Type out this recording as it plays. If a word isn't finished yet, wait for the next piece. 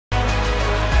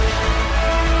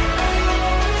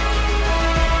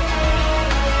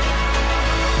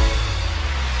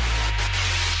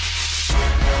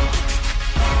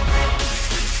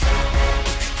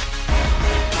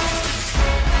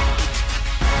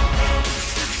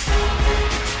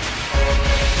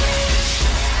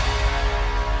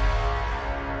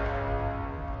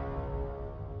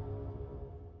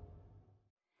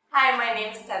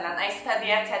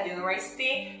study at TED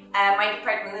University. My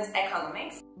department is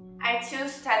economics. I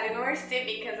choose TED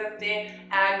University because of the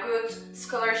good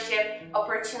scholarship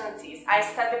opportunities. I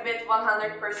study with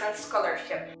 100%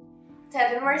 scholarship.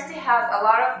 TED University has a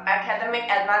lot of academic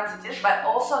advantages, but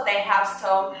also they have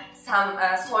some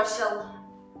social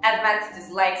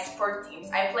advantages like sport teams.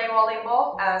 I play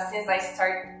volleyball since I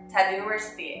started TED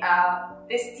University.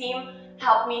 This team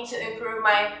helped me to improve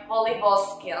my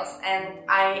volleyball skills, and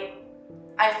I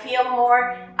feel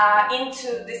more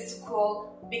into this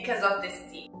school because of this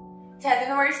team. TED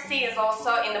University is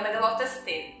also in the middle of the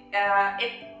state.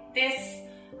 This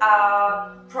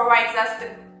provides us to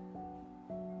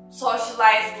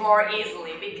socialize more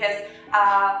easily because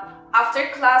after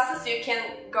classes you can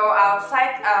go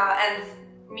outside and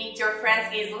meet your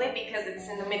friends easily because it's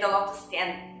in the middle of the state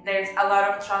and there's a lot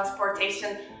of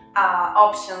transportation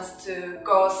options to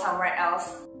go somewhere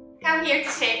else. Come here to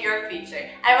shape your future.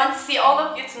 I want to see all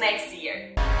of you to next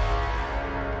year.